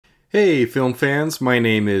Hey film fans, my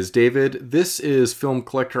name is David. This is Film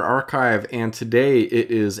Collector Archive, and today it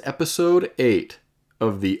is episode 8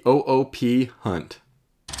 of the OOP Hunt.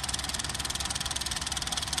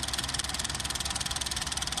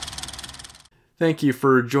 Thank you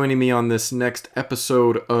for joining me on this next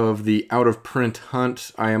episode of the Out of Print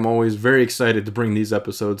Hunt. I am always very excited to bring these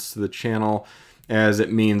episodes to the channel, as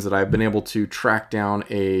it means that I've been able to track down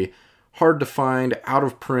a hard to find out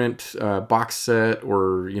of print box set,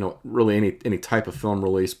 or really any type of film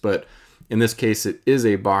release, but in this case it is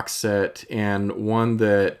a box set, and one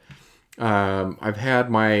that I've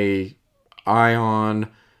had my eye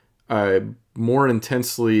on more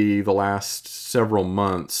intensely the last several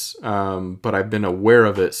months, but I've been aware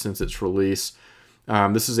of it since its release.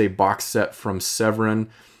 This is a box set from Severin,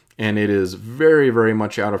 and it is very, very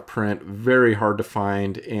much out of print, very hard to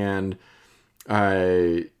find, and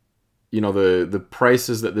the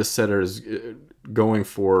prices that this set is going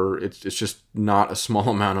for, it's just not a small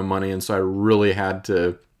amount of money, and so I really had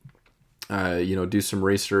to do some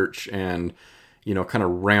research and kind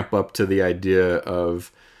of ramp up to the idea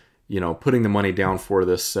of putting the money down for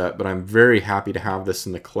this set. But I'm very happy to have this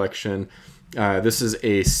in the collection. This is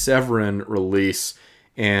a Severin release,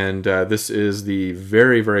 and this is the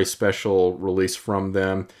very, very special release from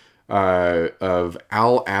them of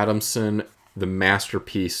Al Adamson, the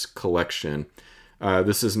Masterpiece Collection.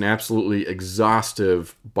 This is an absolutely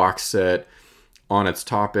exhaustive box set on its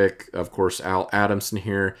topic. Of course, Al Adamson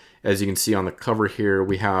here. As you can see on the cover here,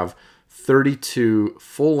 we have 32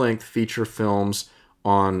 full-length feature films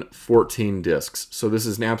on 14 discs. So this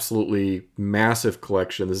is an absolutely massive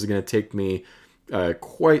collection. This is going to take me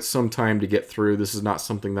quite some time to get through. This is not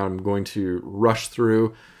something that I'm going to rush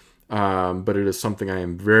through, but it is something I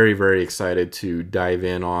am very, very excited to dive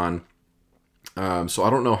in on. So I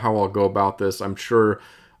don't know how I'll go about this. I'm sure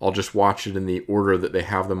I'll just watch it in the order that they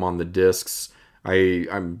have them on the discs. I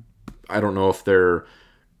don't know if they're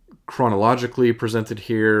chronologically presented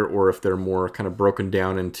here, or if they're more kind of broken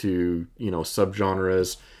down into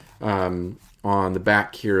subgenres. On the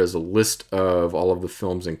back here is a list of all of the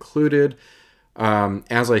films included.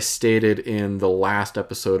 As I stated in the last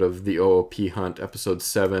episode of the OOP Hunt, episode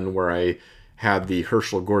 7, where I had the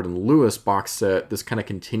Herschel Gordon Lewis box set, this kind of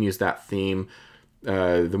continues that theme.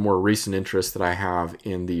 The more recent interest that I have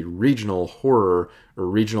in the regional horror or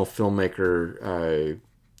regional filmmaker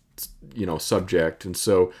subject, and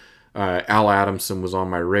so Al Adamson was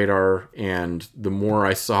on my radar, and the more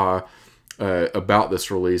I saw about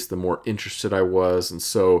this release, the more interested I was. And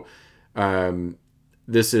so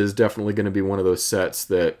this is definitely going to be one of those sets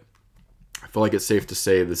that I feel like it's safe to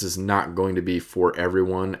say this is not going to be for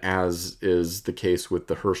everyone, as is the case with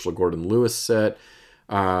the Herschel Gordon Lewis set.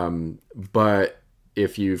 But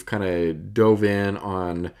if you've kind of dove in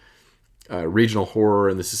on regional horror,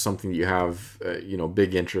 and this is something that you have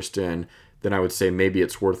big interest in, then I would say maybe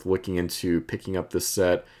it's worth looking into picking up this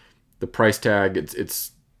set. The price tag,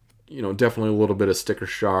 it's definitely a little bit of sticker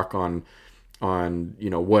shock on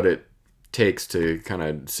what it takes to kind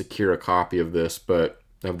of secure a copy of this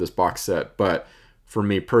box set. But for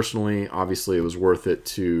me personally, obviously it was worth it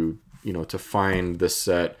to find this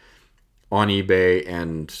set on eBay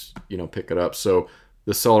and pick it up. So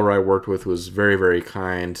the seller I worked with was very, very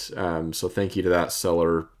kind. So thank you to that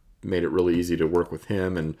seller. Made it really easy to work with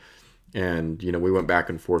him, and we went back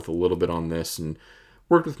and forth a little bit on this and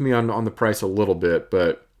worked with me on the price a little bit.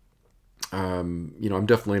 But I'm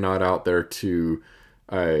definitely not out there to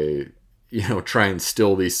try and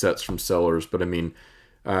steal these sets from sellers. But I mean,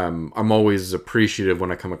 I'm always appreciative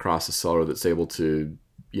when I come across a seller that's able to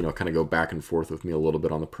kind of go back and forth with me a little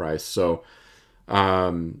bit on the price. So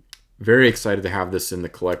very excited to have this in the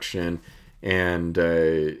collection. And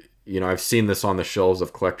I've seen this on the shelves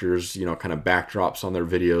of collectors, kind of backdrops on their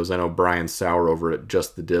videos. I know Brian Sauer over at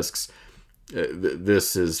Just the Discs,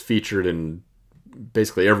 this is featured in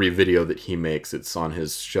basically every video that he makes. It's on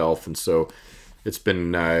his shelf, and so it's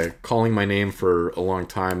been calling my name for a long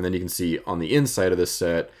time. And then you can see on the inside of this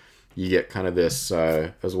set, you get kind of this,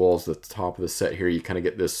 as well as the top of the set here, you kind of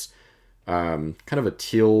get this kind of a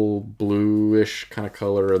teal bluish kind of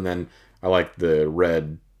color. And then I like the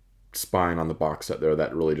red spine on the box set there.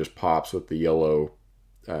 That really just pops with the yellow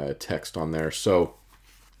text on there. So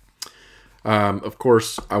of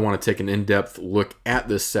course I want to take an in-depth look at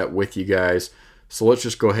this set with you guys. So let's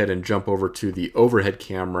just go ahead and jump over to the overhead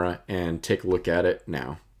camera and take a look at it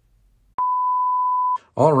now.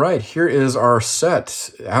 All right, here is our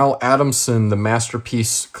set. Al Adamson, the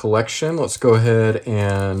Masterpiece Collection. Let's go ahead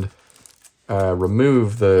and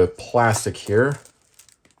remove the plastic here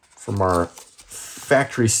from our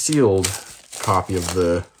factory sealed copy of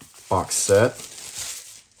the box set.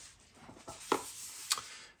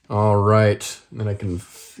 All right, and then I can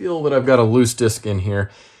feel that I've got a loose disc in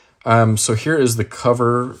here. So here is the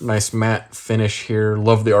cover, nice matte finish here.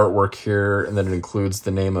 Love the artwork here, and then it includes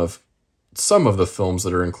the name of some of the films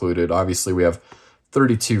that are included. Obviously, we have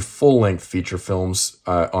 32 full-length feature films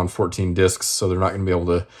on 14 discs, so they're not going to be able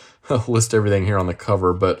to list everything here on the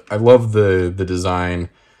cover, but I love the design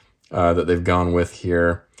that they've gone with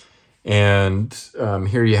here. And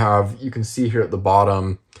here you can see here at the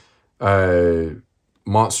bottom,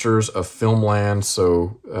 Monsters of Filmland,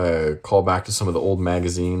 so call back to some of the old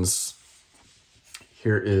magazines.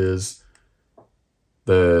 Here is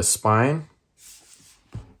the spine,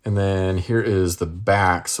 and then here is the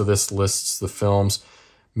back. So this lists the films.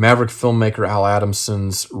 Maverick filmmaker Al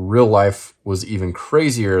Adamson's real life was even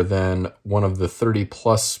crazier than one of the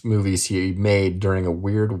 30-plus movies he made during a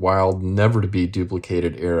weird, wild,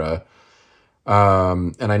 never-to-be-duplicated era.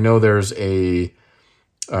 And I know there's a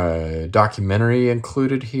documentary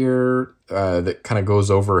included here that kind of goes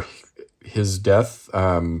over his death.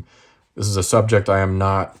 This is a subject I am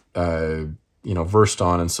not versed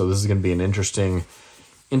on, and so this is going to be an interesting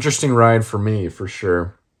ride for me for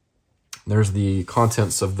sure. There's the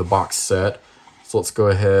contents of the box set, so let's go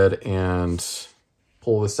ahead and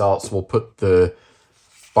pull this out. So we'll put the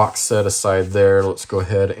box set aside there. Let's go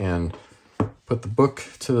ahead and put the book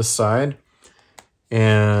to the side,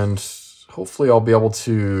 and hopefully I'll be able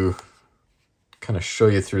to kind of show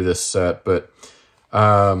you through this set, but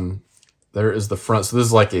there is the front. So this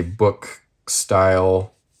is like a book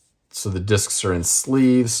style. So the discs are in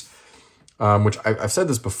sleeves, which I've said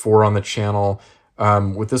this before on the channel.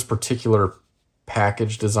 With this particular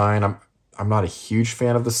package design, I'm not a huge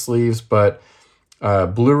fan of the sleeves, but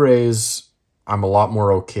Blu-rays, I'm a lot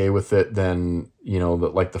more okay with it than,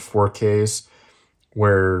 like the 4Ks,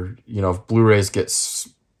 where, if Blu-rays get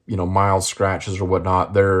mild scratches or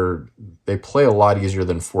whatnot, they play a lot easier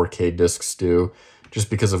than 4K discs do,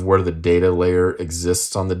 just because of where the data layer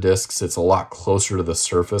exists on the discs. It's a lot closer to the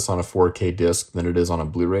surface on a 4K disc than it is on a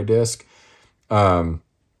Blu-ray disc.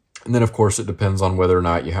 And then, of course, it depends on whether or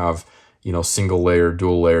not you have, single layer,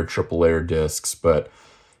 dual layer, triple layer discs. But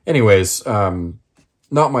anyways,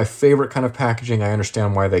 not my favorite kind of packaging. I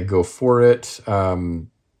understand why they go for it.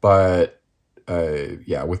 But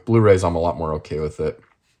yeah, with Blu-rays, I'm a lot more okay with it.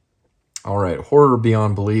 All right, horror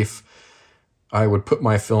beyond belief. I would put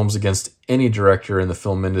my films against any director in the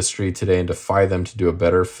film industry today and defy them to do a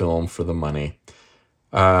better film for the money.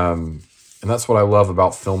 And that's what I love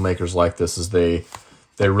about filmmakers like this, is they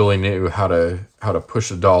really knew how to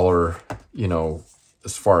push a dollar,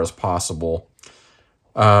 as far as possible.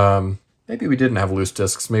 Maybe we didn't have loose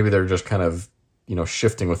discs. Maybe they're just kind of,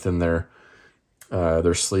 shifting within their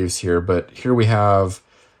sleeves here. But here we have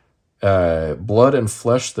Blood and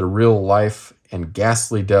Flesh, the Real Life and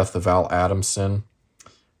Ghastly Death of Al Adamson.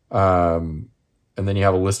 And then you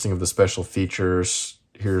have a listing of the special features.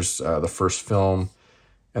 Here's the first film.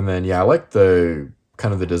 And then, yeah, I like the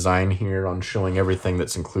kind of the design here on showing everything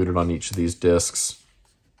that's included on each of these discs.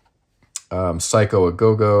 Psycho a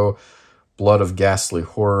Go-Go, Blood of Ghastly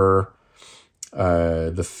Horror,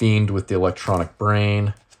 The Fiend with the Electronic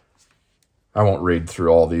Brain. I won't read through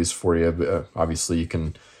all these for you, but obviously you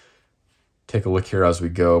can take a look here as we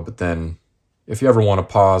go. But then if you ever want to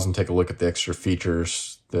pause and take a look at the extra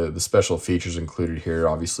features, the special features included here,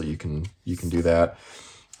 obviously you can do that.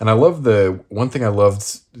 And I love one thing I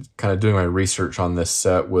loved kind of doing my research on this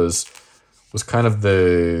set was kind of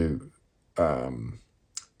the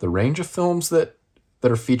range of films that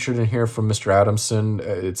are featured in here from Mr. Adamson.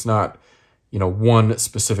 It's not, one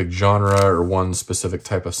specific genre or one specific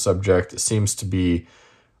type of subject. It seems to be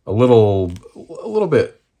a little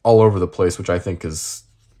bit all over the place, which I think is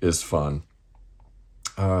fun.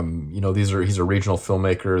 He's a regional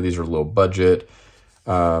filmmaker. These are low budget.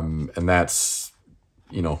 And that's,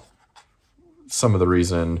 some of the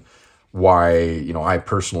reason why, I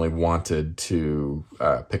personally wanted to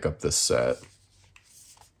pick up this set.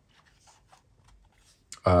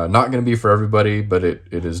 Not going to be for everybody, but it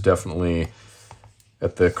is definitely,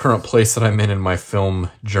 at the current place that I'm in my film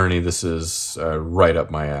journey, this is right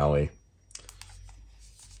up my alley.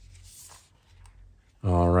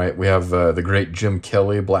 All right, we have the great Jim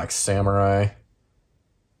Kelly, Black Samurai,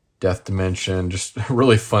 Death Dimension, just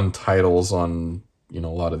really fun titles on, a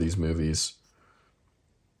lot of these movies.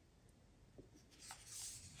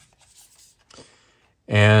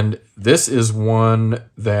 And this is one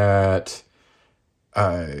that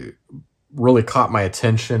really caught my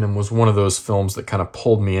attention and was one of those films that kind of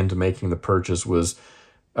pulled me into making the purchase, was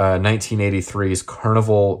 1983's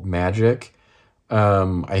Carnival Magic.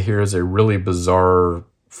 I hear is a really bizarre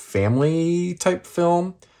family type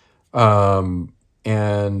film.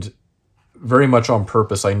 And very much on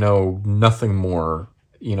purpose, I know nothing more,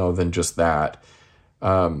 you know, than just that.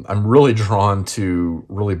 I'm really drawn to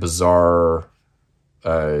really bizarre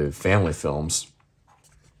family films.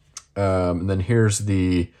 And then here's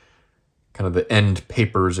the kind of the end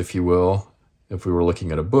papers, if you will. If we were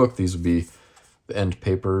looking at a book, these would be the end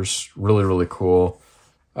papers. Really, really cool.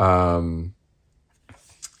 And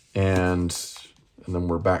then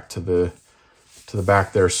we're back to the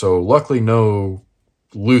back there. So luckily no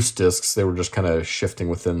loose discs. They were just kind of shifting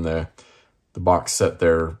within the box set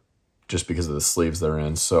there just because of the sleeves they're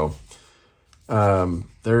in. So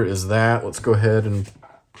there is that. Let's go ahead and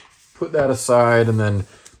put that aside, and then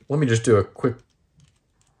let me just do a quick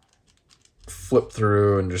flip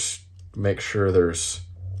through and just make sure there's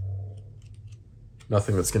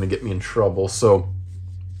nothing that's going to get me in trouble. So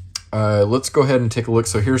let's go ahead and take a look.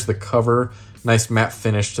 So here's the cover. Nice matte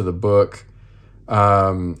finish to the book.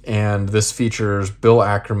 And this features Bill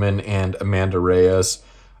Ackerman and Amanda Reyes,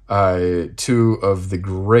 two of the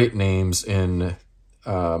great names in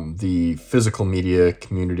the physical media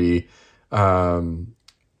community.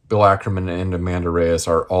 Bill Ackerman and Amanda Reyes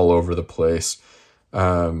are all over the place.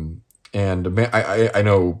 And I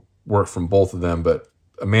know work from both of them, but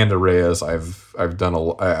Amanda Reyes, I've had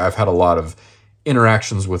a lot of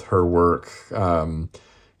interactions with her work,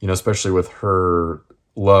 you know, especially with her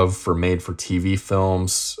love for made-for-TV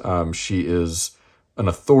films. She is an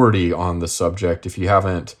authority on the subject. If you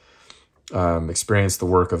haven't experienced the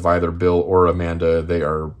work of either Bill or Amanda,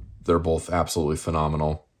 they're both absolutely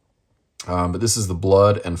phenomenal. But this is the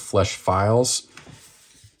Blood and Flesh Files,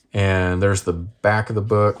 and there's the back of the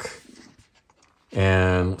book.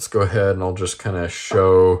 And let's go ahead and I'll just kind of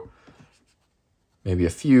show maybe a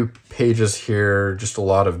few pages here. Just a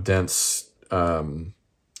lot of dense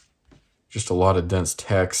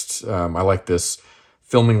text. I like this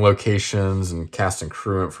filming locations and cast and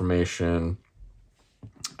crew information.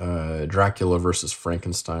 Dracula versus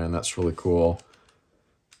Frankenstein. That's really cool.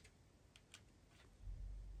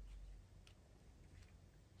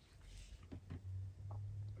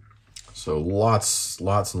 So lots and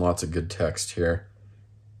lots of good text here.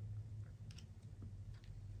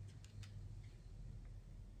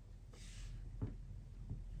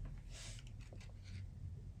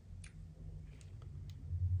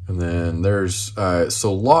 And then there's,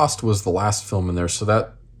 so Lost was the last film in there. So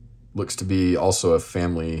that looks to be also a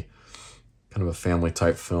family, kind of a family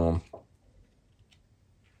type film.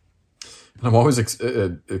 And I'm always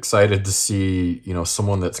excited to see, you know,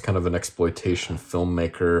 someone that's kind of an exploitation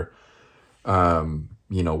filmmaker,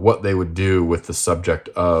 you know, what they would do with the subject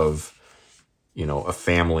of, you know, a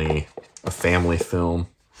family film.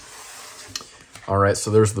 All right, so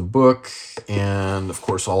there's the book and of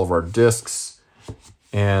course all of our discs.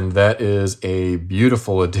 And that is a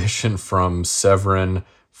beautiful edition from Severin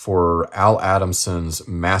for Al Adamson's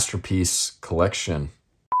Masterpiece Collection.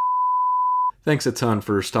 Thanks a ton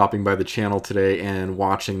for stopping by the channel today and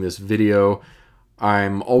watching this video.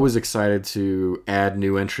 I'm always excited to add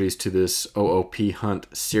new entries to this OOP Hunt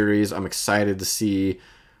series. I'm excited to see,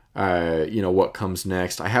 you know, what comes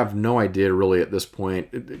next. I have no idea really at this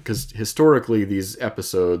point, because historically these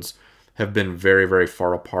episodes have been very, very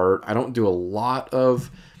far apart. I don't do a lot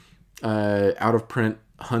of out-of-print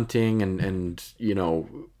hunting and you know,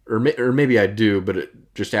 or maybe I do, but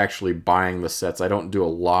just actually buying the sets. I don't do a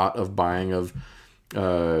lot of buying of,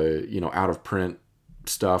 you know, out-of-print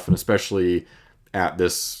stuff, and especially at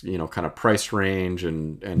this, you know, kind of price range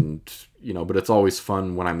and you know, but it's always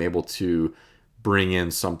fun when I'm able to bring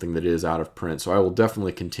in something that is out of print. So I will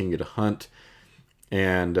definitely continue to hunt,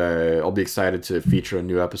 and I'll be excited to feature a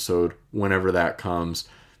new episode whenever that comes.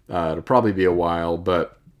 It'll probably be a while,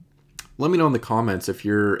 but let me know in the comments if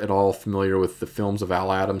you're at all familiar with the films of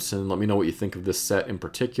Al Adamson. Let me know what you think of this set in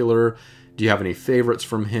particular. Do you have any favorites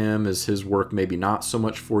from him? Is his work maybe not so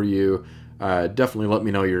much for you? Definitely let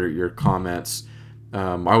me know your comments.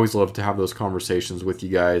 I always love to have those conversations with you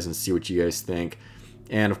guys and see what you guys think.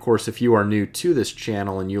 And of course, if you are new to this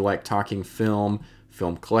channel and you like talking film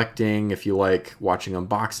collecting, if you like watching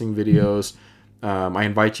unboxing videos, I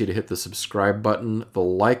invite you to hit the subscribe button, the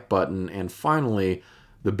like button, and finally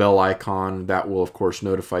the bell icon. That will of course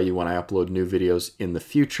notify you when I upload new videos in the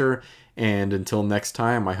future. And until next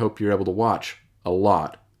time, I hope you're able to watch a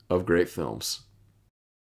lot of great films.